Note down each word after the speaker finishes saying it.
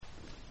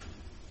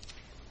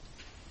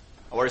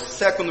Our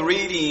second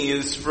reading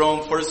is from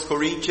 1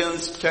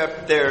 Corinthians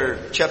chapter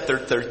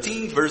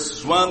 13,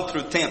 verses 1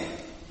 through 10.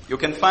 You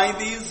can find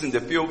these in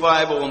the Pew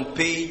Bible on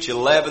page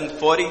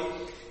 1140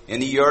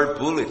 and in your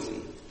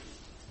bulletin.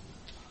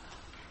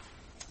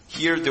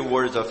 Hear the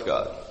word of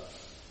God.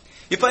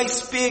 If I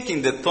speak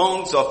in the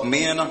tongues of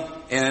men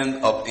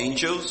and of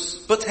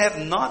angels, but have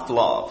not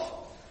love,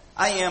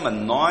 I am a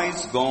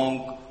noise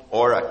gong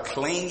or a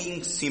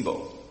clanging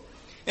cymbal.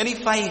 And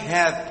if I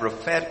have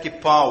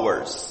prophetic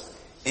powers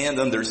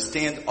and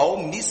understand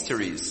all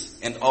mysteries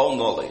and all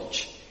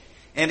knowledge,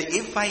 and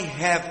if I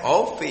have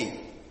all faith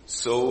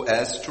so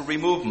as to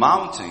remove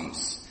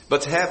mountains,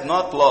 but have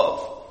not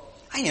love,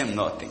 I am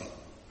nothing.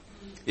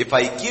 If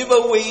I give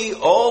away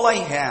all I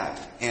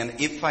have,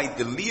 and if I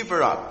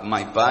deliver up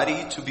my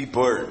body to be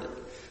burned,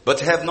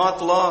 but have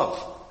not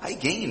love, I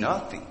gain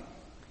nothing.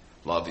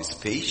 Love is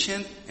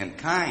patient and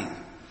kind.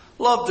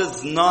 Love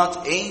does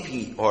not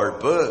envy or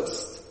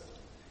boast.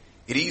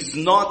 It is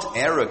not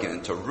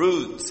arrogant or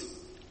rude.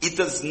 It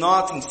does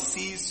not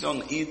insist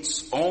on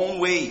its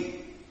own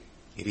way.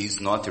 It is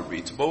not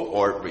irritable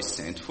or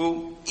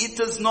resentful. It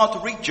does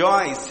not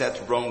rejoice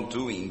at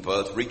wrongdoing,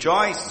 but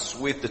rejoices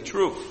with the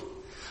truth.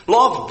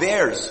 Love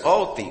bears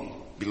all things,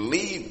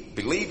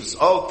 believes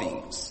all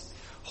things,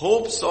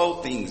 hopes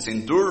all things,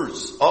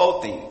 endures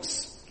all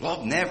things.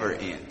 Love never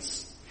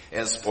ends.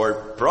 As for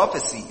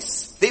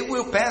prophecies, they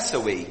will pass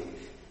away.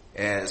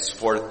 As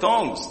for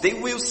tongues, they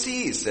will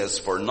cease. As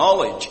for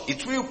knowledge,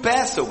 it will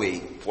pass away.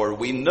 For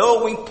we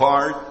know in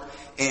part,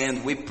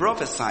 and we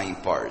prophesy in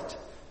part.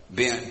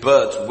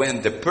 But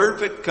when the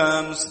perfect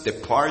comes, the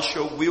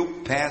partial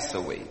will pass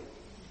away.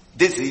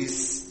 This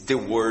is the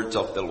word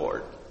of the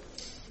Lord.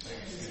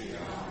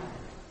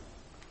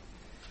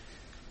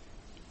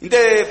 In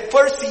the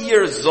first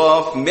years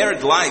of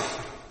married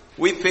life,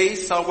 we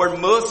face our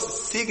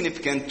most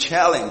significant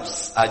challenge,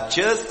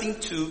 adjusting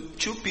to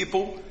two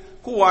people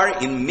who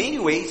are in many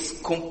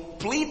ways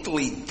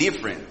completely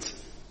different,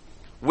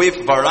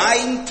 with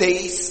varying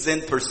tastes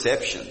and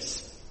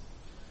perceptions.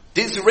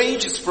 This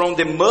ranges from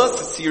the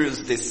most serious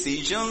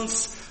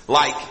decisions,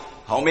 like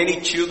how many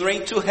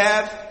children to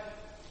have,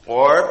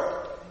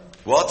 or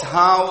what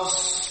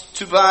house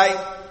to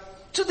buy,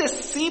 to the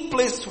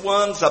simplest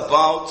ones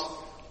about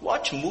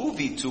what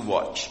movie to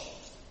watch.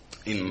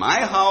 In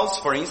my house,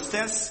 for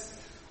instance,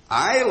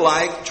 I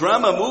like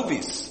drama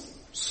movies.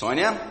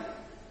 Sonia,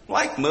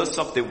 like most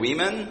of the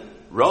women,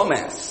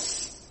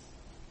 romance.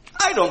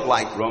 I don't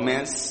like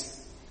romance.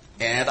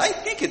 And I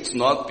think it's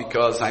not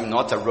because I'm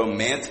not a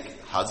romantic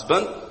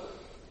husband,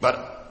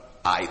 but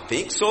I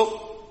think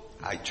so.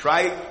 I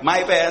try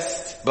my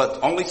best,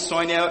 but only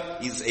Sonia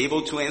is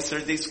able to answer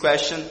this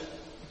question.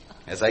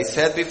 As I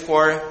said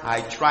before,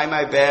 I try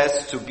my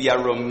best to be a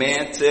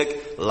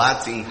romantic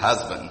Latin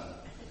husband.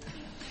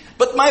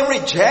 But my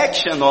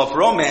rejection of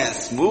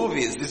romance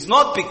movies is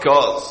not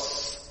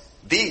because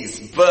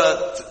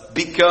but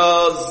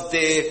because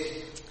the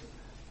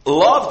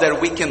love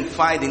that we can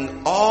find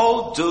in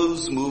all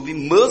those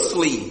movies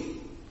mostly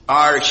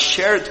are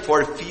shared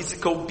for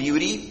physical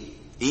beauty,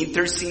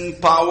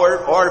 interesting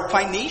power, or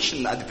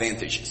financial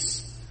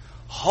advantages.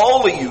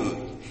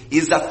 Hollywood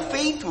is a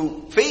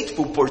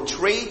faithful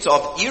portrait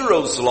of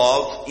Eros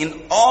love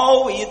in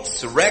all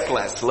its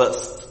reckless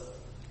lust.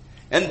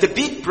 And the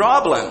big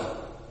problem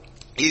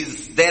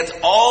is that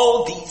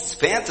all these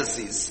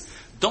fantasies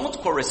don't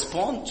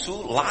correspond to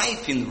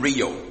life in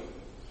real.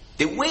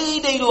 The way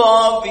they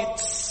love,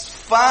 it's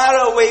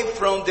far away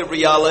from the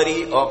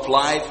reality of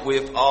life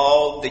with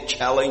all the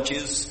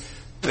challenges,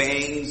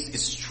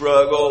 pains,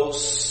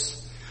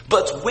 struggles.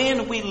 But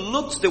when we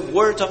look to the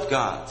Word of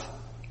God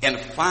and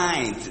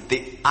find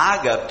the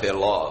agape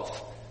love,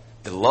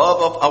 the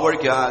love of our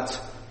God,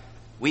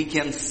 we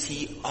can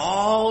see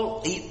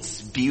all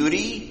its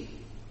beauty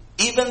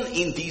even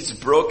in this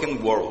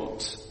broken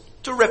world.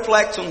 To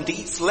reflect on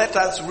this, let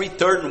us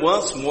return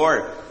once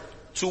more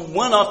to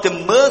one of the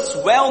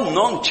most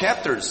well-known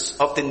chapters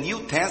of the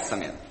New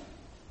Testament.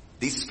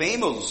 This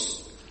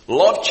famous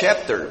love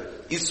chapter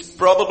is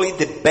probably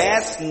the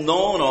best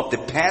known of the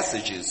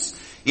passages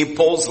in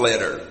Paul's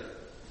letter.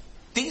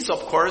 This,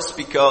 of course,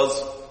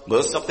 because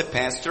most of the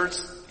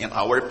pastors, and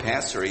our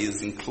pastor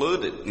is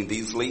included in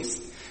this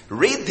list,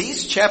 read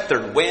this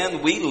chapter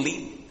when we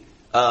lead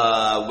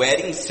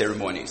wedding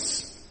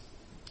ceremonies.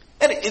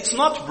 And it's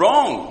not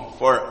wrong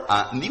for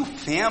a new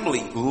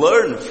family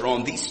learn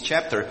from this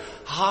chapter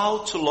how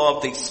to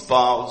love the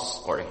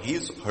spouse or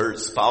his or her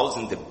spouse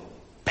in the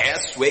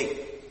best way.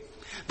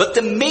 But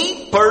the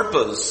main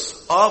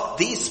purpose of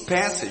this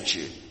passage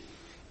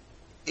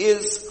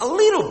is a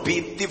little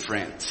bit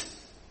different.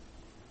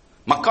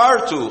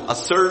 MacArthur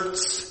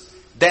asserts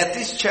that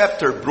this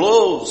chapter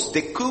blows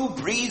the cool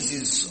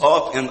breezes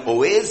of an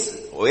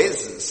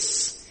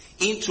oasis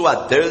into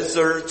a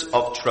desert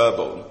of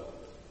trouble.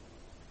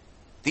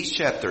 This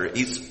chapter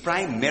is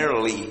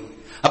primarily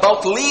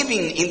about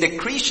living in the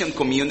Christian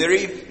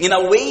community in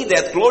a way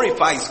that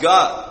glorifies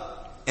God,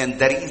 and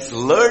that is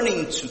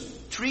learning to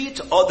treat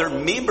other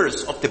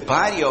members of the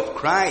body of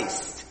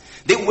Christ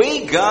The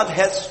way God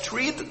has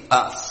treated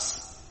us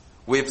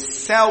with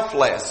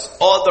selfless,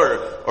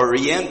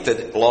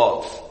 other-oriented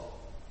love.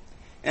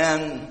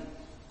 And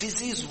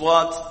this is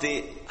what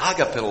the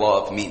agape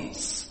love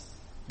means.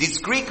 This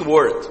Greek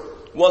word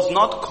was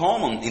not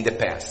common in the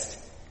past.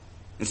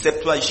 In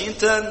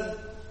Septuaginta,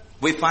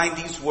 we find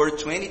this word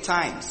 20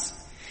 times.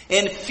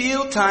 And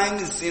few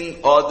times in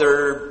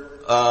other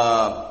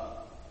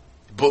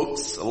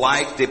books,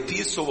 like the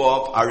Epistle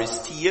of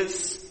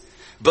Aristeas.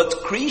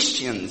 But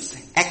Christians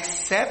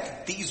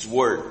accept this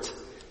word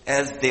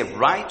as the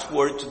right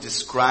word to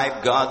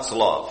describe God's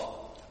love.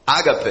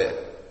 Agape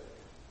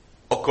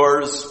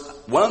occurs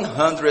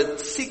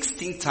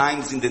 116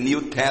 times in the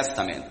New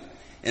Testament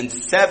and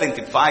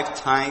 75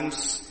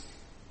 times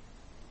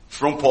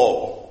from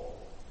Paul.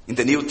 In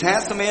the New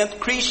Testament,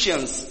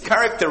 Christians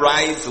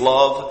characterize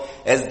love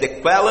as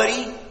the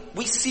quality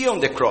we see on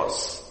the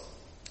cross.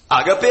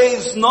 Agape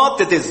is not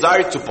the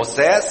desire to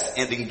possess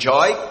and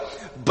enjoy,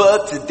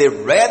 but the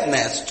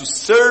readiness to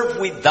serve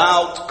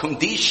without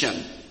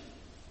condition.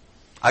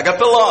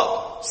 Agape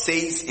love,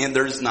 says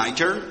Anders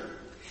Niger,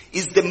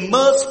 is the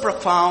most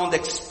profound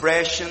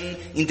expression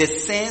in the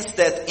sense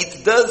that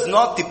it does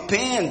not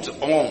depend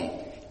on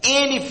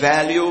any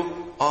value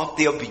of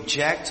the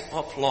object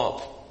of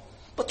love.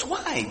 But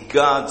why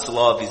God's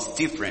love is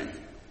different?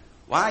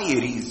 Why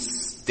it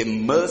is the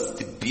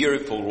most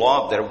beautiful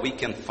love that we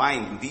can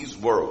find in this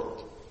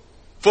world?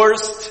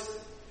 First,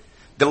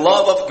 the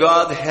love of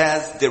God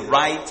has the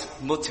right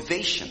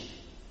motivation.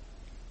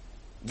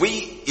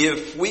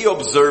 If we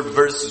observe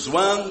verses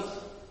 1,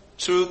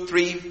 2,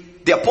 3,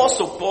 the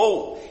Apostle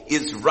Paul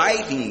is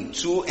writing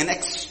to an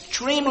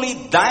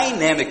extremely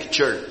dynamic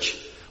church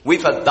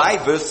with a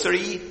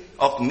diversity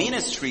of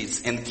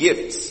ministries and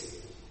gifts.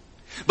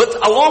 But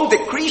along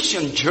the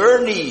Christian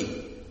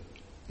journey,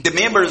 the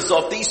members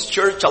of this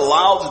church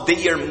allowed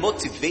their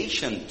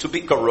motivation to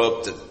be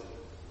corrupted.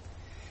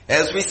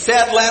 As we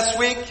said last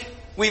week,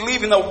 we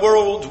live in a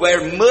world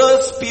where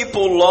most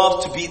people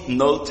love to be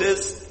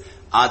noticed,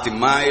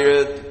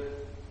 admired,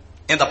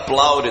 and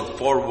applauded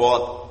for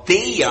what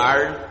they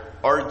are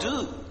or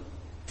do.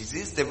 This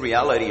is the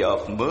reality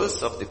of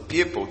most of the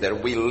people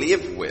that we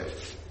live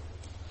with.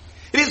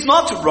 It is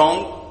not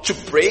wrong to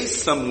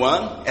praise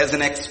someone as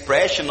an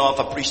expression of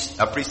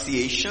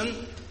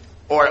appreciation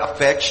or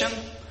affection,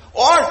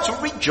 or to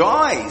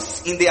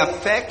rejoice in the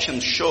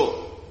affection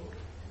shown.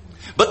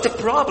 But the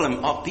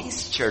problem of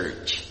this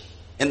church,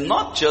 and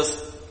not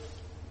just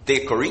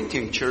the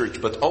Corinthian church,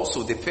 but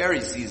also the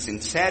Pharisees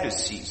and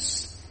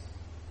Sadducees,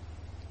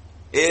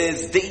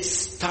 is they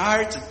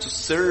started to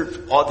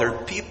serve other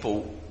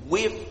people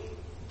with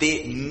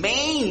the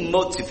main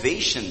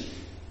motivation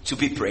to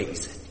be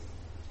praised.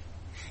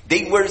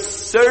 They were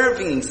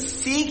serving,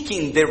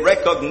 seeking the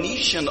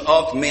recognition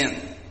of men.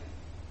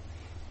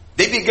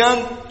 They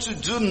began to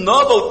do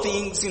noble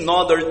things in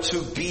order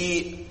to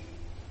be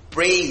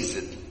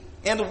praised.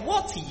 And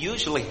what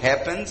usually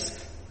happens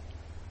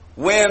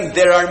when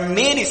there are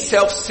many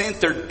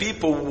self-centered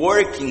people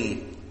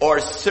working or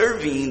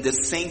serving in the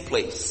same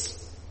place?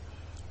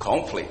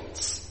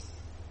 Conflicts.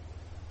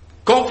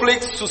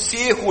 Conflicts to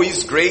see who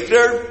is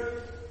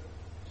greater,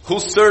 who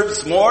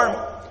serves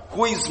more,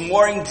 who is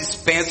more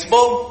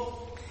indispensable.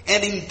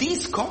 And in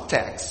this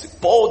context,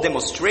 Paul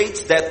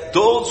demonstrates that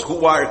those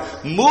who are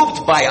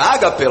moved by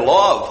agape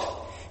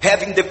love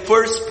have in the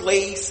first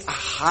place a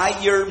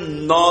higher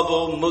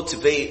noble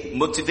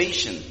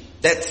motivation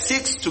that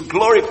seeks to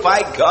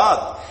glorify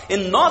God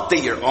and not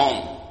their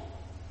own.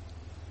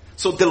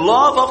 So the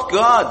love of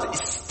God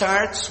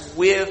starts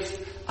with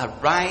a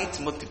right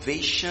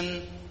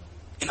motivation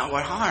in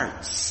our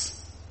hearts.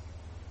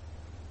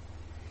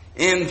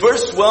 In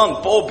verse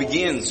 1, Paul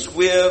begins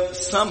with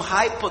some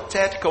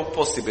hypothetical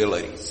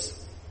possibilities.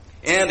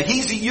 And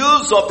his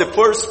use of the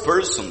first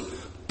person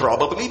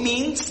probably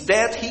means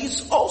that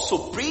he's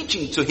also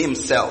preaching to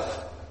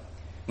himself.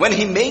 When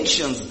he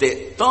mentions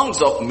the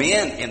tongues of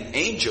men and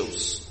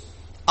angels,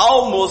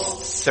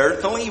 almost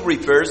certainly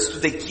refers to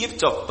the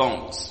gift of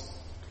tongues.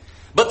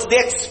 But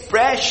the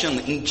expression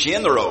in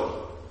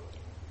general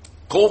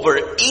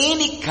covers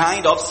any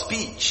kind of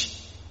speech.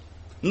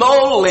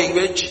 No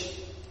language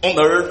on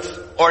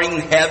earth or in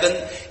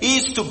heaven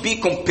is to be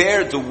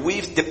compared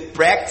with the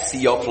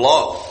practice of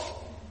love.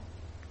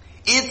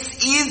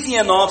 It's easy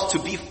enough to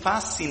be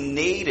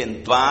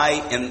fascinated by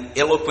an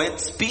eloquent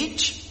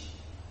speech,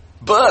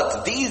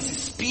 but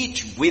this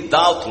speech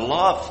without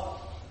love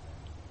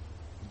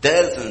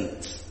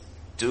doesn't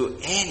do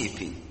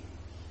anything.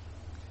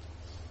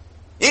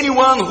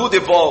 Anyone who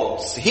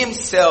devotes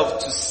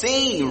himself to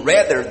saying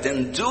rather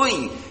than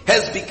doing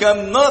has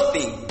become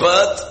nothing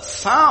but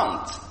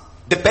sound.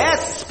 The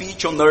best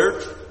speech on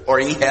earth or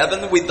in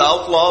heaven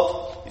without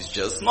love is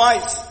just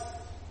noise.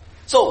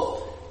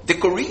 So, the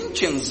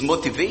Corinthians'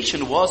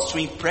 motivation was to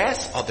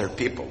impress other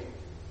people.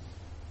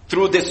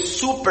 Through the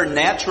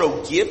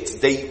supernatural gifts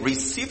they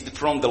received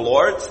from the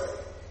Lord,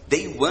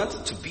 they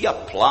wanted to be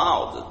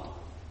applauded.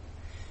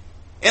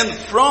 And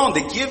from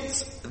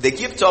the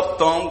gift of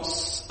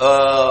tongues,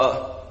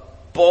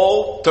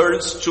 Paul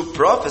turns to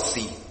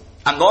prophecy,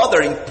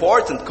 another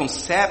important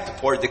concept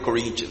for the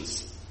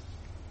Corinthians.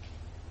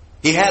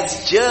 He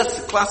has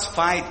just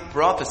classified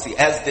prophecy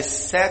as the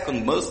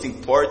second most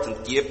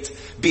important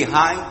gift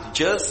behind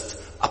just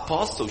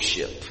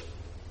apostleship.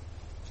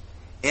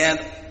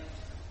 And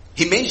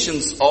he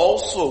mentions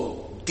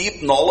also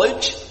deep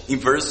knowledge in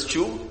verse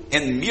 2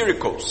 and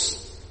miracles.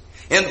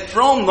 And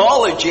from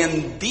knowledge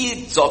and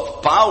deeds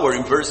of power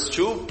in verse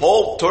 2,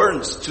 Paul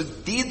turns to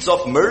deeds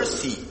of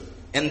mercy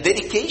and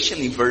dedication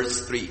in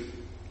verse 3.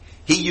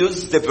 He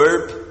uses the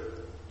verb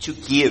to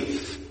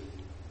give,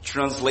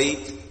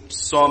 translate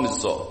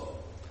somizo,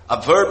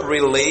 a verb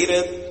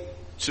related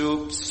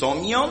to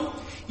somion,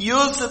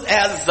 used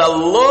as a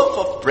loaf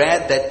of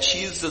bread that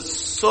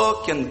Jesus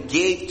took and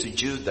gave to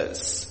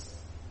Judas.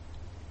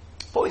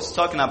 Paul is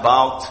talking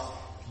about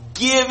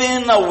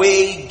giving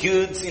away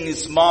goods in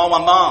small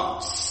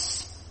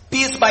amounts,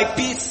 piece by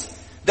piece,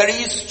 that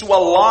is to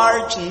a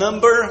large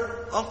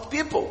number of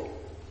people.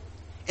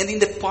 And in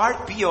the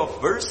part B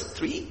of verse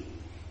 3,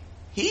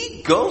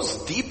 he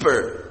goes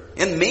deeper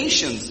and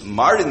mentions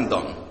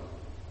martyrdom.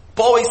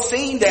 Paul is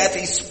saying that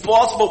it's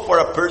possible for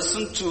a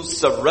person to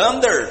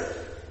surrender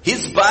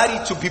his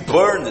body to be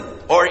burned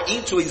or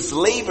into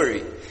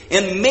slavery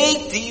and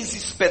make this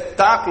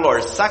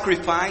spectacular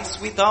sacrifice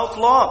without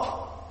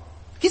love.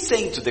 He's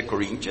saying to the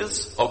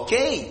Corinthians,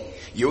 okay,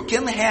 you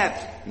can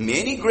have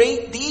many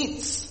great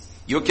deeds.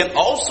 You can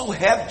also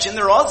have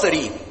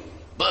generosity.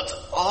 But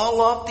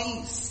all of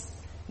these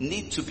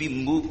need to be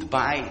moved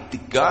by the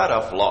God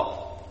of love.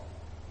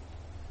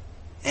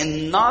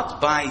 And not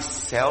by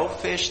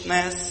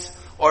selfishness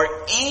or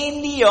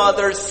any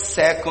other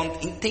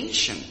second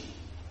intention.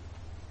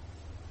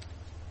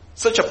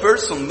 Such a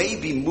person may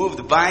be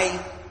moved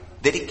by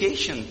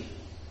dedication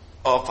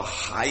of a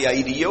high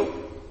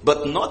ideal,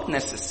 but not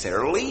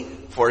necessarily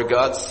for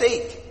God's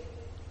sake.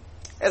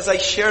 As I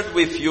shared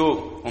with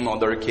you on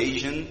another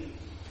occasion,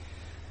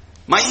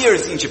 my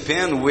years in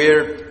Japan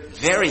were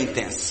very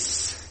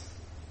intense.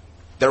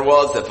 There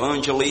was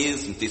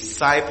evangelism,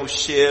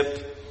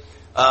 discipleship,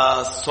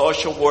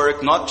 social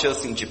work, not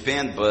just in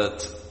Japan,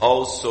 but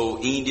also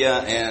India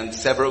and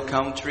several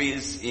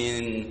countries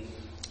in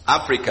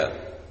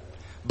Africa.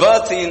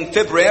 But in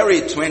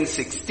February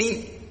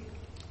 2016,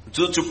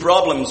 due to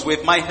problems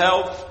with my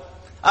health,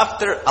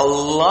 after a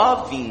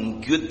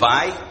loving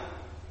goodbye,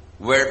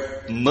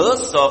 where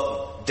most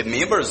of the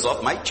members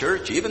of my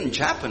church, even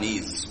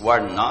Japanese,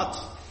 were not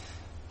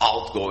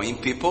outgoing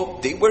people,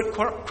 they were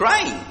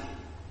crying.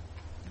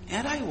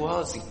 And I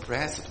was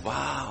impressed.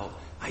 Wow,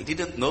 I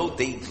didn't know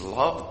they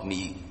loved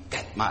me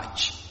that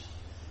much.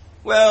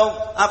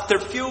 Well, after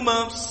a few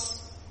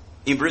months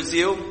in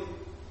Brazil,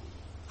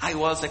 I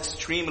was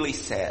extremely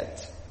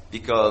sad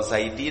because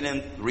I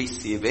didn't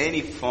receive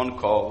any phone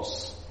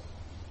calls,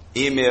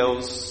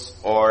 emails,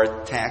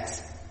 or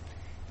texts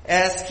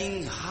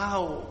asking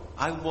how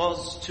I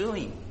was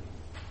doing.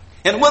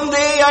 And one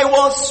day I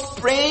was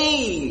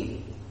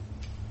praying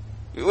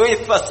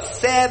with a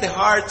sad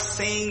heart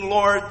saying,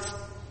 Lord,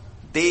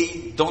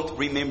 they don't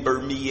remember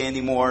me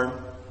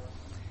anymore.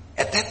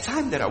 At that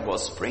time that I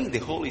was praying, the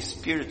Holy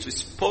Spirit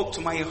spoke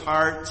to my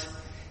heart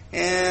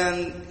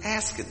and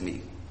asked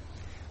me,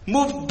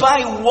 moved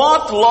by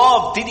what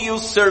love did you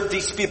serve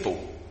these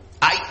people?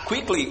 I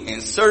quickly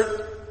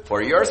answered,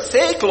 for your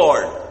sake,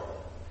 Lord.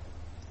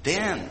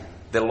 Then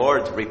the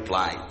Lord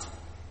replied,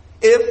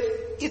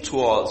 if it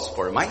was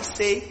for my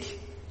sake,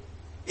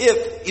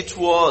 if it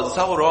was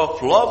out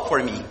of love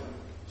for me,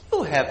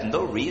 you have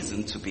no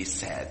reason to be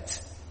sad.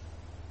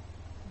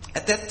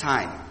 At that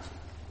time,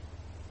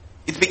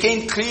 it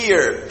became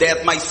clear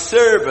that my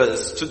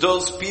service to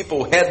those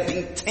people had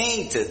been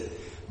tainted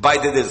by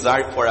the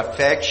desire for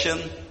affection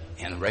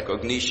and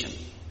recognition.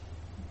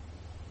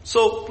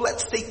 So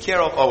let's take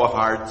care of our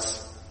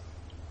hearts.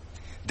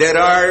 They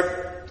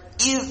are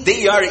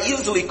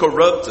easily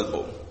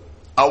corruptible.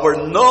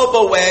 Our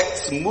noble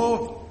acts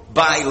moved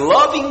by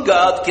loving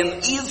God can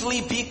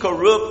easily be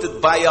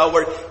corrupted by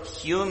our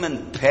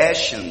human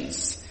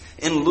passions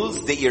and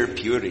lose their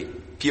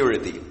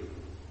purity.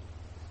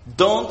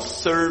 Don't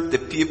serve the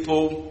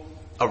people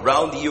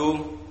around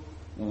you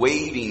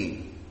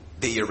waiting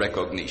their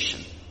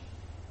recognition.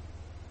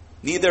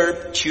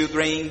 Neither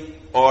children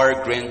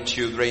or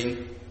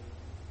grandchildren.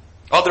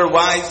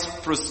 Otherwise,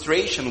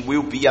 frustration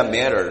will be a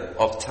matter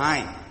of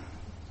time.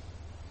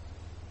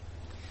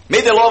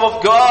 May the love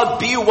of God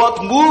be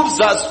what moves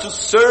us to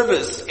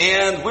service,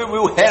 and we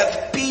will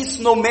have peace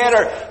no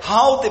matter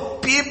how the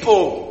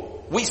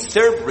people we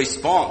serve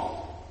respond.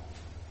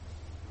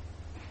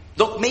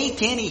 Don't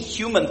make any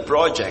human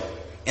project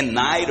an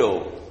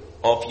idol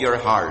of your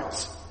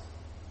heart.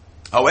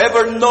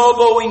 However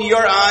noble in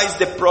your eyes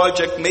the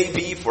project may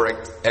be, for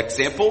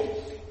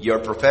example, your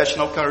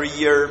professional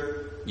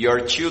career,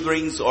 your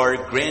children's or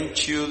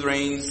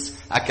grandchildren's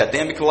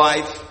academic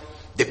life,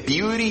 the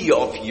beauty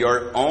of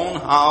your own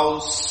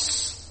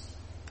house,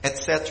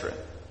 etc.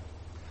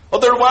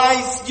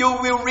 Otherwise, you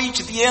will reach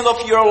the end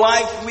of your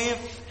life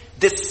with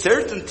the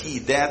certainty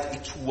that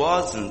it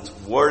wasn't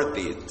worth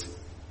it.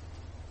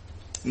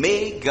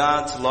 May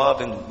God's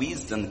love and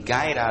wisdom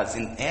guide us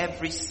in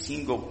every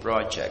single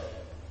project.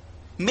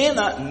 Many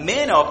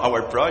of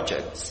our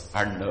projects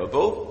are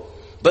noble,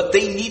 but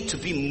they need to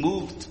be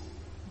moved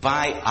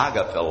by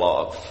agape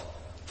love,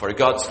 for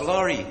God's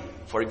glory,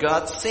 for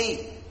God's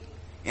sake.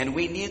 And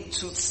we need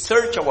to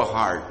search our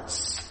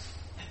hearts.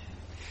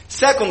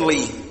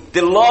 Secondly,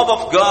 the love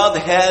of God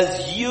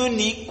has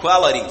unique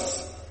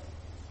qualities.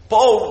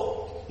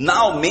 Paul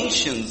now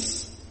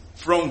mentions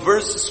from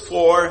verses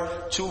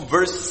 4 to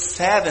verse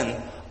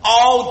 7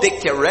 all the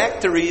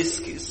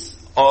characteristics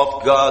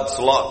of God's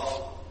love.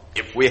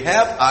 If we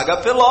have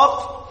agape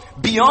love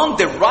beyond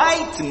the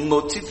right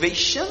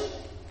motivation,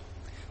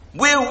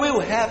 we will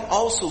have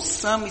also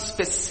some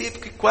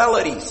specific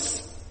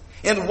qualities.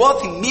 And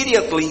what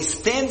immediately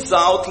stands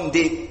out in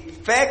the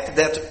fact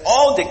that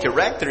all the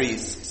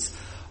characteristics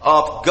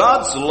of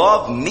God's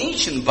love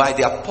mentioned by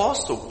the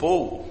Apostle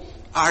Paul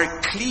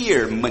are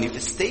clear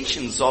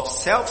manifestations of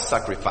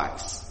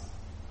self-sacrifice.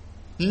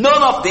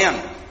 None of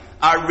them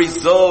are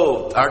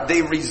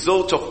the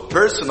result of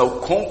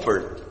personal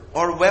comfort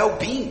or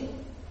well-being.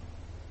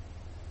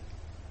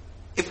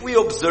 If we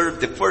observe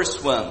the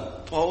first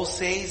one, Paul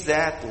says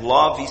that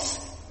love is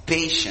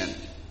patient.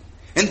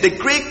 And the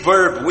Greek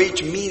verb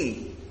which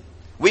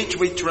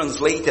we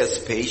translate as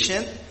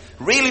patient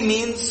really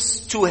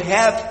means to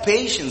have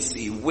patience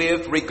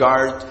with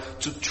regard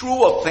to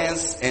true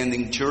offense and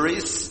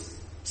injuries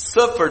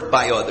suffered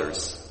by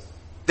others.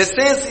 The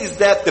sense is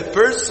that the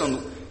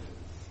person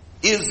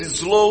is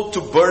slow to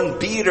burn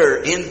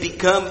bitter and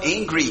become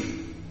angry.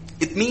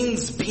 It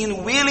means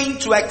being willing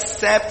to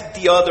accept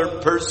the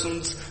other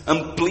person's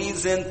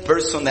unpleasant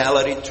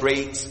personality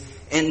traits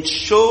and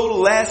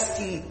show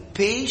lasting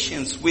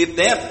patience with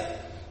them,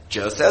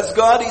 just as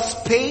God is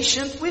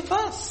patient with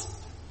us.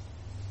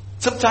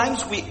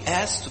 Sometimes we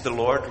ask to the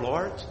Lord,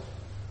 Lord,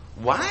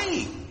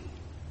 why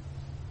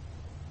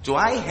do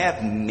I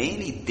have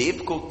many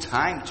difficult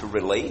time to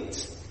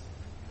relate?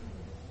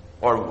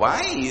 Or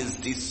why is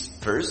this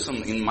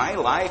person in my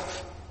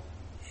life,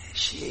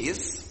 she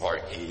is or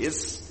he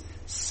is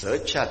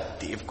such a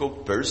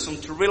difficult person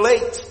to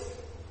relate?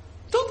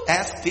 Don't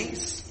ask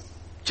this.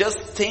 Just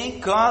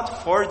thank God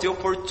for the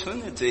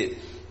opportunity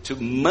to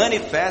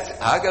manifest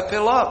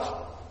agape love.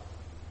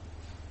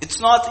 It's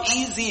not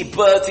easy,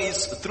 but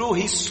it's through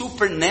His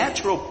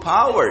supernatural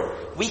power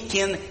we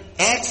can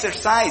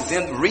exercise.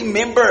 And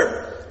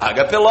remember,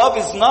 agape love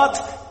is not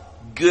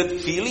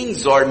good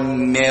feelings or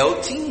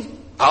melting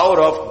out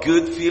of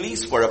good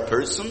feelings for a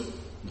person,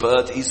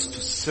 but is to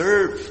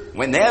serve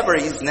whenever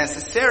is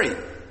necessary.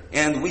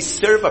 And we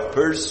serve a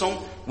person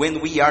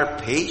when we are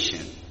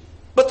patient.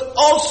 But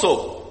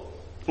also,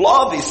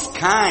 love is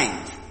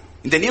kind.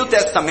 In the New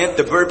Testament,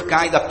 the verb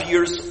kind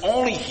appears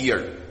only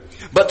here.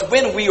 But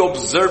when we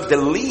observe the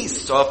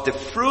list of the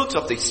fruit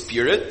of the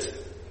Spirit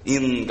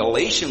in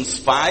Galatians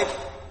 5,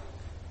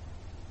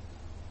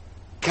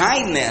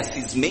 kindness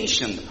is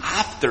mentioned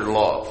after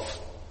love.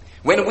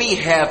 When we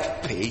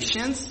have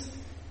patience,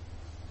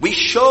 we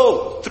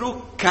show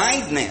through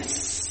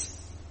kindness.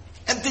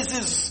 And this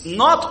is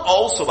not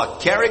also a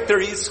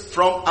characteristic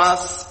from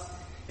us.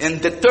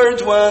 And the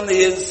third one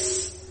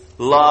is,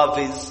 love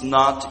is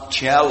not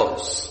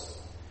jealous.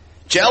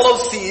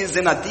 Jealousy is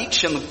an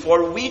addiction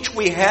for which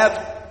we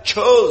have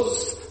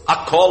chose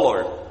a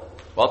color.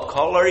 What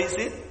color is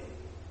it?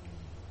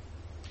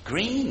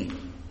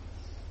 Green.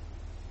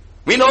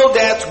 We know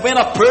that when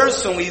a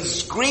person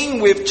is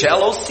green with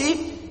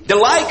jealousy, the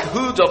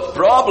likelihood of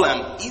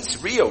problem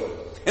is real.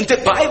 And the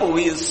Bible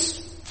is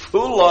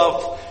full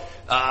of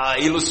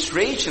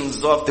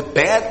illustrations of the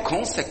bad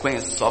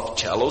consequences of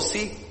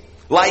jealousy.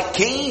 Like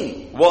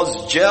Cain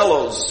was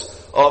jealous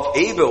of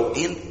Abel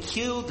and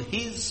killed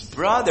his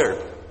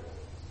brother.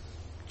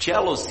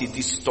 Jealousy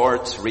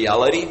distorts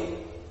reality,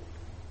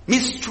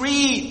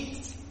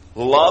 mistreats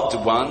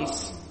loved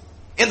ones,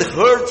 and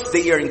hurts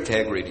their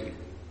integrity.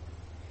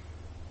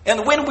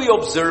 And when we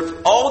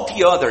observe all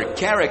the other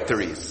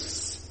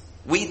characteristics,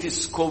 we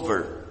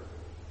discover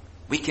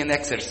we can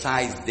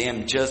exercise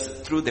them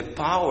just through the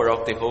power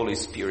of the Holy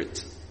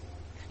Spirit.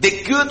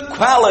 The good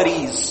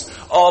qualities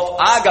of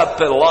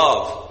agape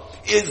love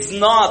is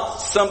not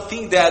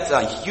something that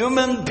a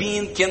human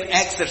being can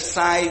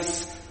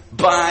exercise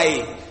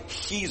by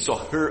his or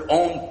her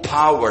own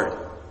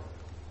power.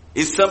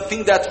 It's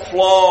something that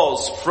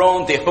flows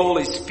from the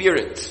Holy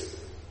Spirit.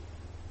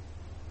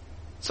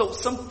 So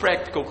some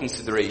practical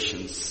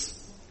considerations.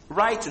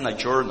 Write in a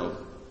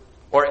journal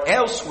or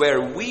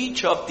elsewhere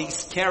which of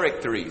these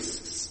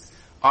characteristics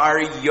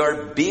are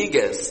your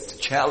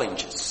biggest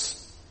challenges.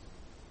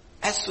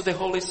 Ask to the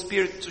Holy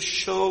Spirit to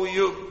show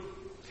you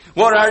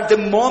what are the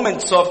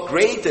moments of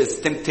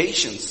greatest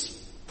temptations.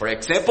 For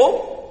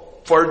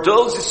example, for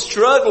those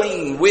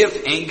struggling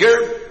with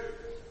anger,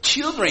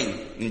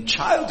 children in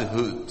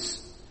childhood,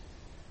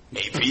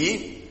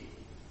 maybe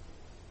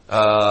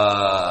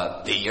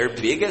their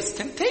biggest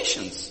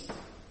temptations.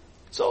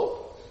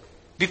 So,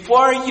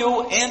 before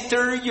you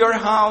enter your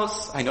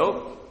house, I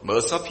know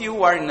most of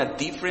you are in a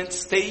different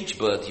stage,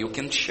 but you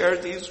can share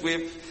this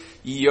with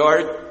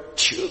your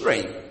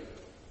children.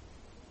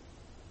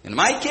 In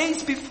my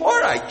case,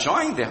 before I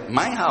joined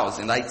my house,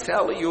 and I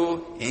tell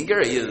you, anger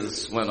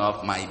is one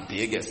of my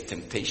biggest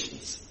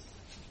temptations.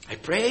 I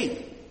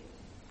pray,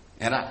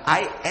 and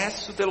I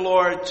ask the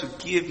Lord to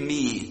give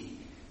me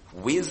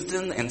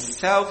wisdom and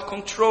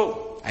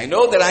self-control. I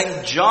know that I'm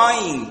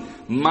enjoying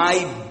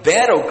my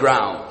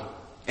battleground.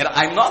 And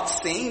I'm not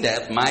saying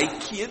that my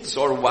kids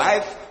or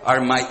wife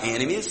are my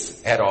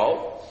enemies at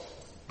all,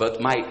 but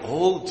my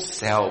old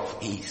self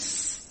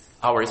is,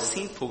 our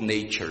sinful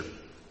nature.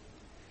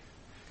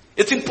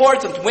 It's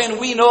important when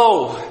we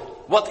know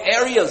what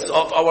areas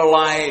of our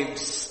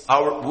lives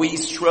we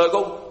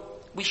struggle,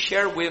 we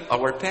share with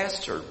our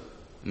pastor,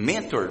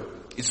 mentor,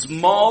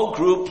 small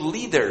group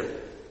leader,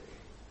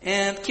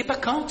 and keep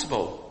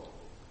accountable,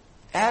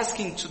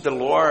 asking to the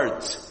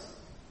Lord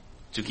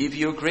to give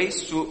you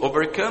grace to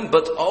overcome,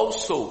 but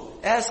also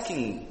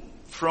asking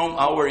from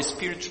our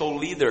spiritual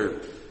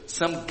leader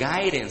some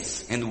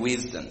guidance and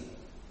wisdom.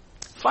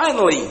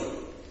 Finally,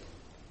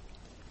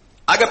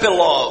 agape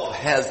love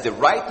has the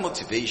right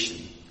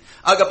motivation.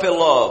 Agape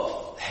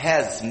love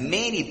has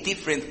many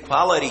different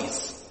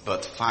qualities,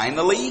 but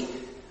finally,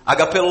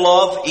 agape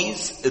love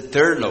is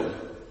eternal.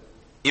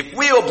 If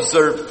we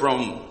observe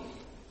from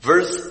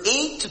verse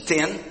 8 to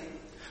 10,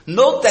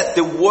 note that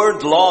the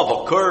word love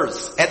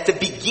occurs at the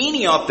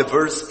beginning of the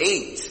verse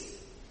 8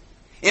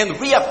 and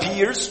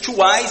reappears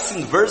twice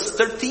in verse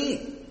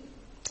 13.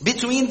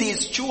 Between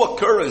these two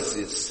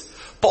occurrences,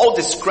 Paul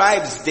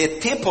describes the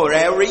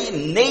temporary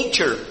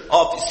nature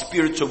of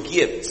spiritual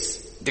gifts.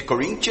 The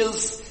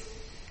Corinthians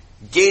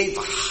gave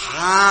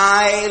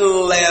high-level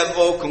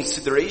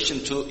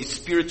consideration to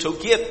spiritual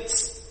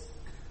gifts.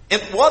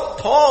 And what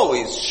Paul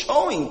is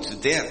showing to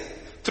them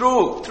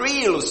through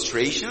 3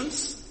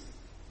 illustrations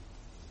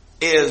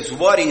is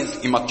what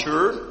is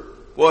immature,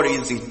 what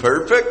is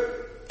imperfect,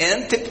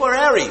 and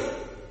temporary.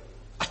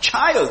 A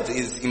child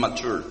is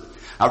immature.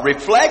 A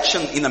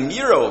reflection in a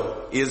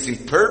mirror is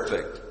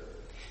imperfect.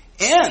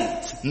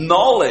 And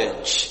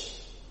knowledge,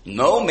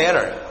 no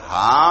matter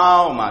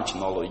how much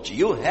knowledge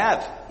you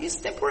have, is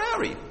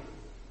temporary.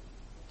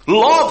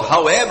 Love,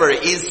 however,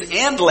 is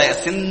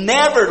endless and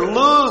never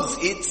loses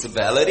its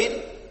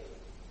validity.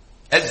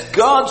 As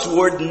God's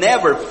word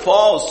never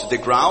falls to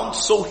the ground,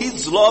 so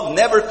His love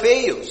never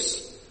fails.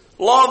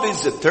 Love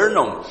is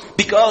eternal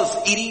because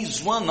it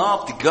is one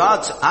of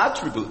God's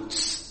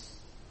attributes.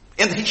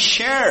 And He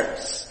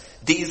shares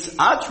this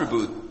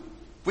attribute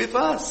with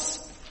us.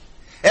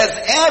 As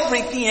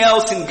everything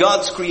else in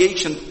God's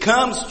creation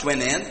comes to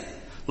an end,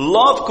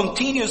 love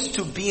continues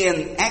to be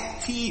an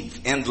active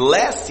and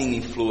lasting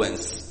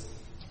influence.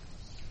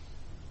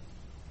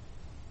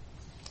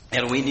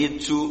 And we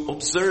need to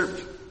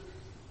observe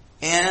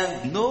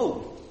and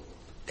know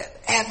that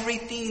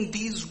everything in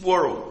this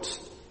world,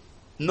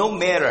 no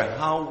matter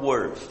how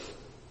worth,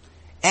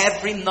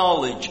 every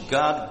knowledge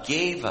God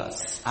gave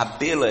us,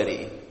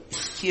 ability,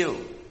 skill,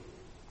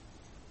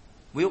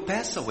 will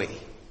pass away.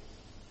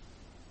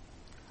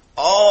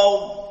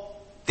 All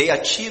the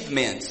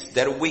achievements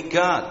that we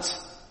got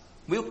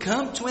will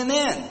come to an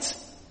end.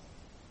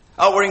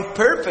 Our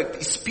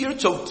imperfect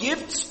spiritual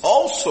gifts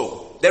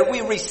also that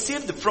we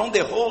received from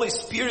the Holy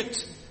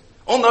Spirit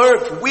on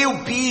earth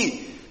will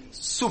be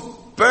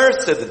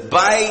superseded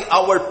by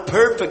our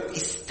perfect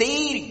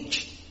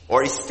state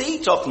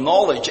of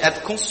knowledge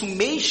at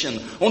consummation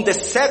on the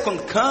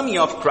second coming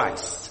of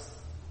Christ.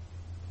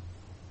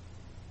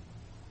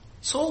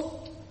 So,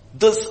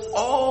 does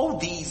all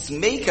these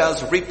make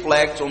us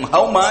reflect on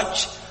how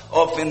much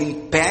of an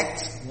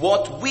impact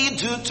what we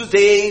do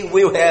today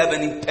will have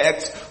an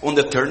impact on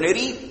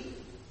eternity?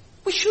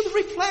 We should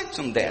reflect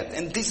on that.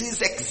 And this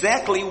is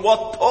exactly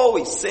what Paul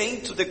is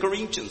saying to the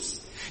Corinthians.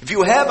 If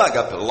you have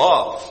agape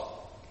love,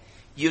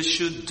 you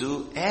should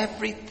do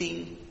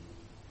everything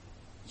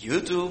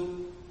you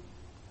do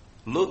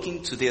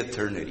looking to the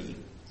eternity.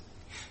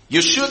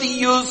 You should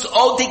use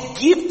all the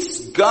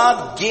gifts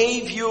God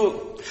gave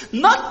you,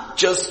 not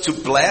just to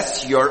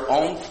bless your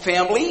own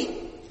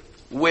family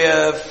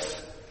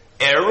with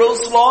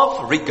eros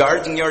love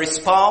regarding your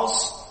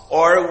spouse,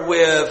 or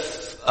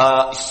with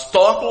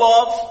stock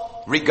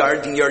love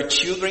regarding your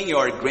children,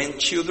 your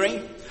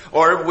grandchildren,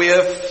 or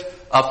with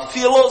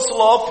philos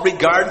love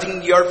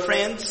regarding your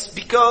friends.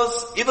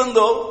 Because even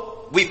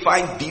though we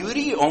find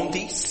beauty on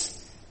this,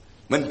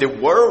 when the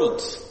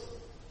world,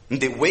 in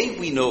the way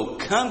we know,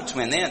 come to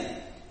an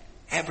end,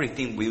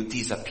 everything will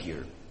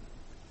disappear.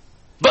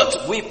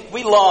 But if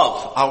we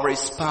love our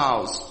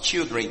spouse,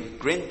 children,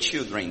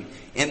 grandchildren,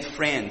 and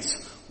friends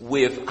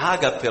with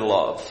agape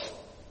love,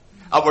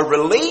 our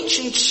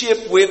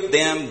relationship with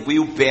them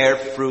will bear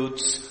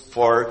fruits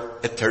for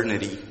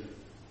eternity.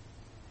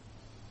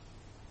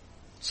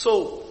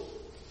 So,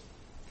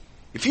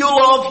 if you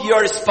love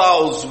your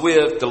spouse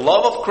with the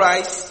love of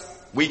Christ,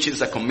 which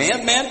is a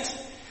commandment,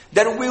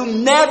 there will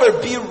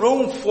never be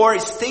room for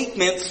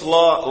statements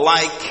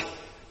like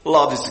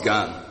love is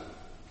gone.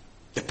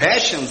 The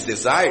passions,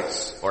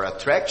 desires, or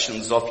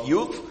attractions of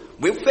youth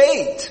will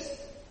fade.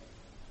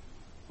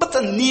 But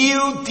a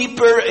new,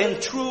 deeper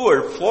and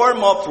truer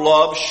form of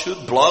love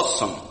should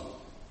blossom.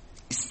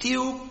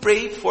 Still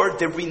pray for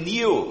the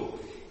renewal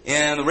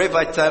and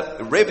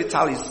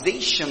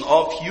revitalization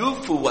of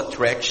youthful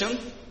attraction,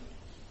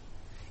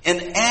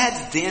 and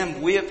add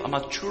them with a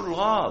mature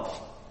love,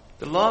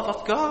 the love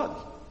of God.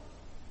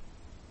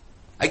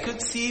 I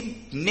could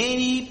see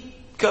many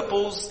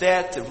couples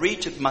that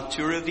reached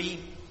maturity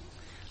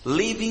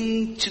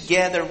living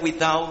together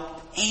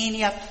without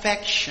any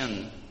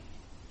affection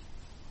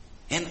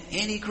and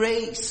any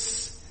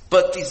grace.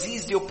 But this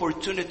is the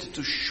opportunity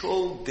to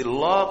show the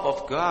love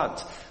of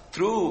God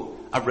through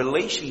a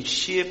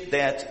relationship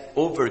that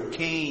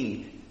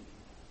overcame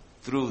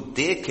through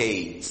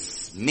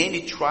decades,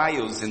 many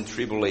trials and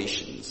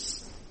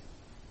tribulations.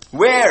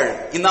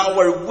 Where in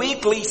our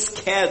weekly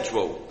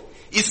schedule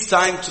it's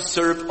time to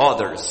serve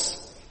others.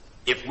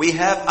 If we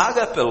have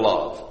agape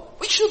love,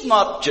 we should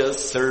not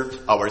just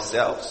serve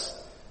ourselves,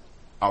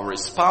 our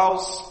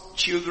spouse,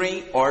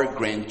 children, or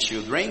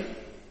grandchildren.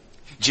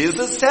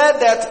 Jesus said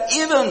that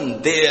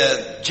even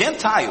the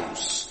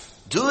Gentiles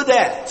do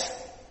that.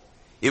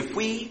 If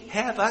we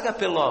have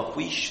agape love,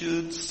 we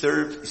should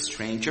serve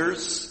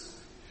strangers.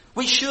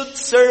 We should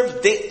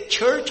serve the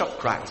church of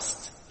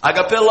Christ.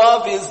 Agape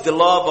love is the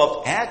love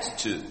of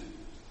attitude.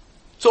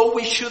 So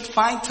we should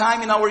find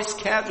time in our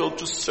schedule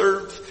to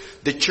serve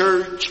the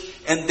church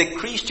and the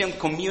Christian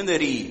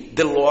community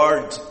the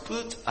Lord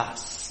put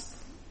us.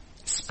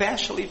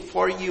 Especially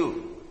for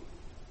you.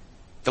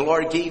 The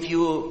Lord gave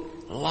you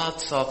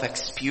lots of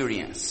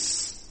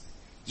experience.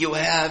 You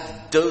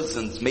have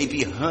dozens,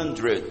 maybe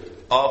hundreds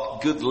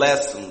of good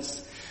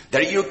lessons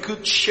that you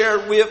could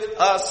share with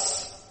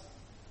us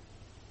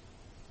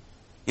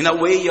in a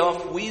way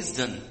of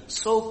wisdom.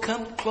 So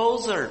come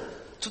closer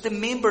to the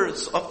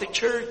members of the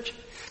church.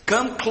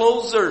 Come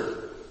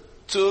closer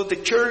to the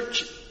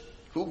church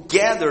who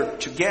gather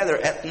together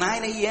at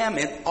 9 a.m.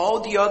 and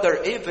all the other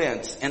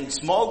events and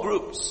small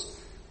groups.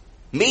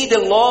 May the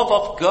love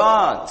of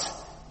God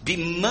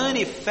be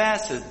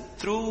manifested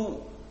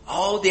through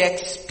all the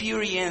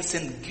experience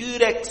and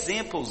good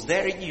examples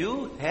that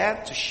you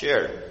have to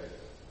share.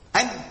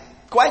 I'm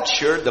quite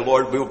sure the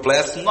Lord will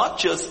bless not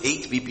just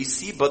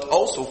 8BBC, but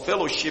also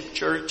Fellowship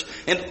Church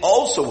and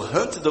also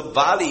Huntsville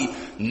Valley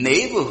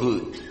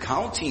neighborhood,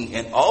 counting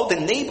and all the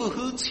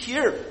neighborhoods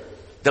here.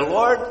 The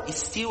Lord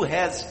still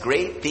has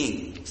great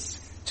things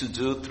to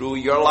do through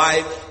your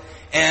life.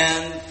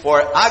 And for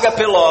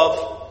agape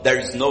love, there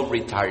is no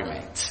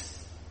retirement.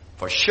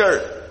 For sure,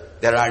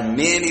 there are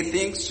many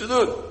things to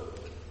do.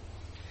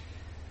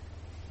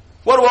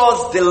 What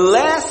was the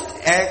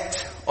last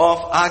act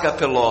of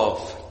agape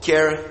love,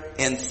 care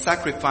and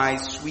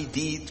sacrifice we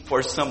did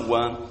for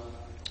someone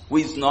who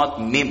is not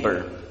a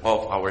member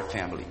of our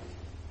family?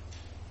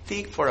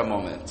 Think for a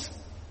moment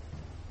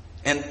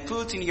and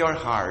put in your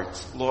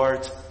heart,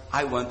 Lord,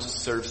 I want to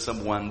serve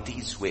someone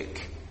this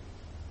week,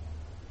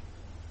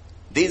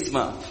 this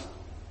month.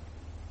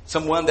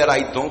 Someone that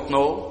I don't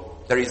know,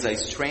 there is a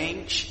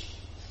strange,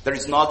 that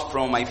is not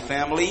from my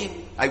family.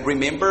 I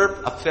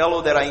remember a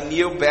fellow that I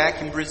knew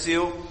back in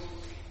Brazil.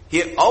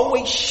 He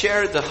always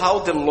shared how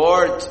the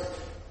Lord,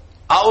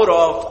 out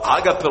of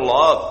agape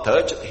love,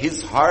 touched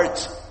his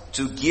heart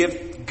to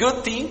give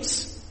good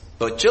things,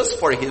 but just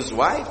for his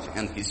wife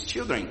and his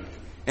children.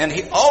 And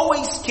he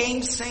always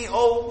came saying,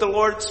 oh, the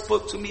Lord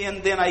spoke to me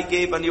and then I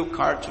gave a new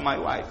car to my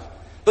wife.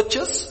 But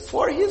just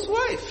for his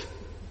wife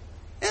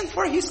and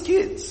for his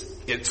kids.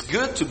 It's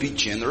good to be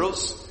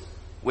generous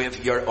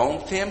with your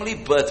own family,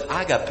 but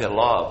agape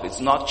love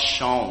is not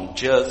shown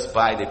just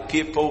by the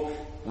people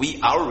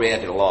we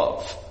already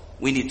love.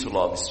 We need to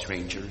love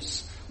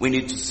strangers. We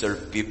need to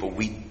serve people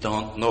we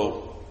don't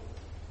know.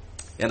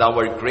 And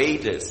our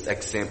greatest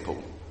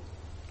example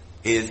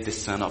is the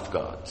Son of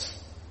God,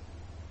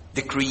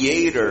 the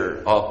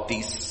creator of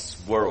this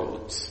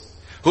world,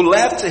 who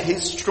left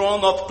his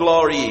throne of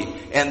glory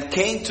and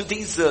came to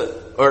this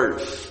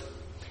earth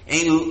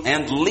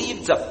and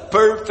lived a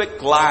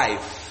perfect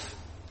life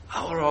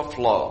out of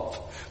love,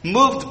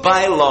 moved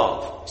by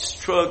love,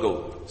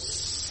 struggled,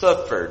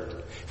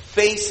 suffered,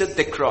 faced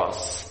the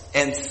cross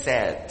and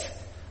said,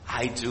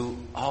 I do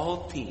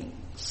all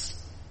things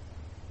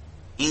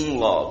in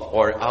love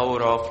or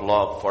out of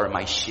love for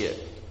my sheep.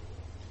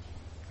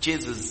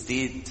 Jesus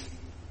did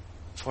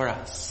for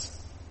us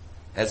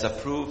as a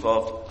proof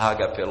of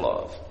agape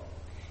love.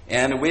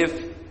 And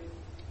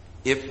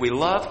if we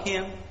love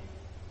him,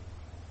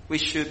 we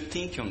should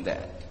think on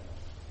that.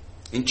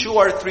 In 2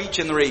 or 3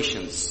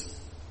 generations,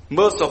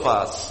 most of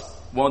us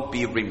won't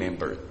be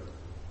remembered.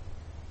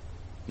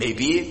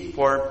 Maybe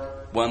for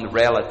one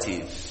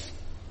relative.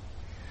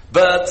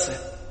 But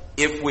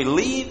if we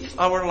live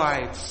our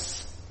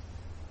lives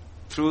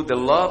through the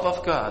love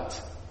of God,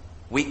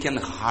 we can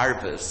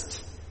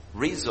harvest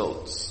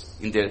results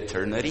in the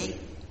eternity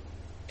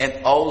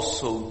and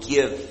also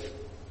give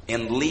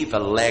and leave a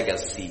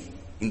legacy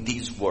in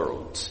this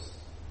world.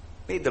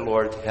 May the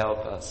Lord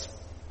help us.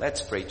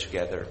 Let's pray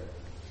together.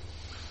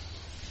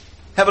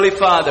 Heavenly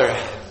Father,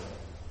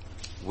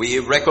 we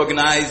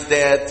recognize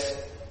that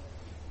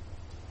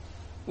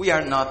we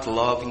are not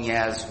loving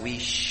as we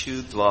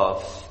should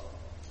love.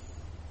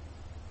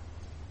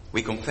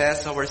 We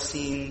confess our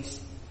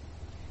sins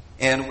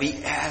and we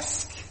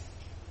ask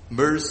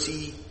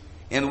mercy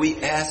and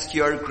we ask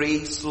your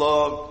grace,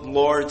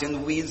 Lord,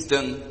 and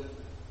wisdom.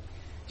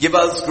 Give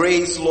us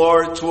grace,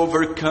 Lord, to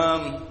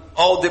overcome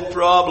all the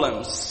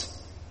problems.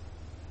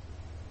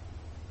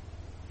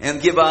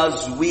 And give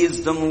us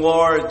wisdom,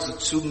 Lord,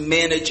 to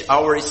manage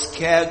our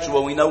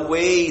schedule in a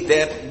way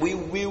that we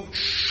will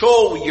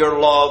show your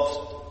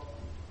love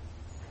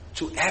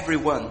to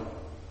everyone.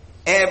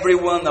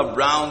 Everyone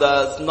around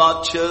us,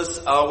 not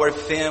just our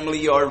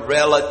family or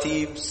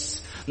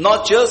relatives,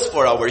 not just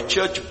for our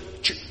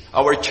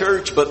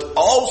church, but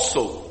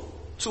also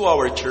to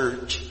our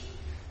church.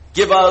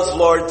 Give us,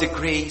 Lord, the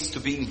grace to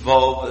be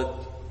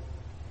involved.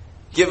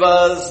 Give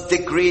us the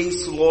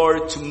grace,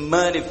 Lord, to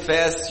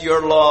manifest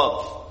your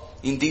love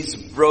in this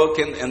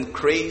broken and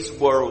crazy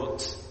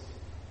world.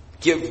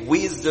 Give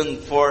wisdom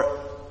for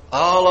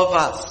all of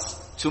us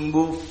to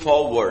move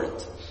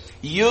forward,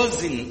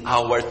 using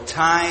our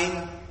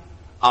time,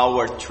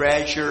 our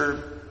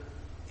treasure,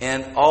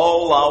 and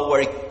all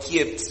our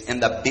gifts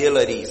and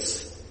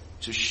abilities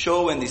to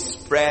show and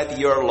spread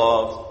your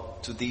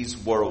love to this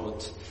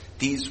world.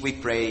 This we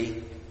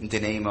pray in the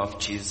name of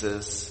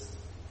Jesus.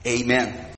 Amen.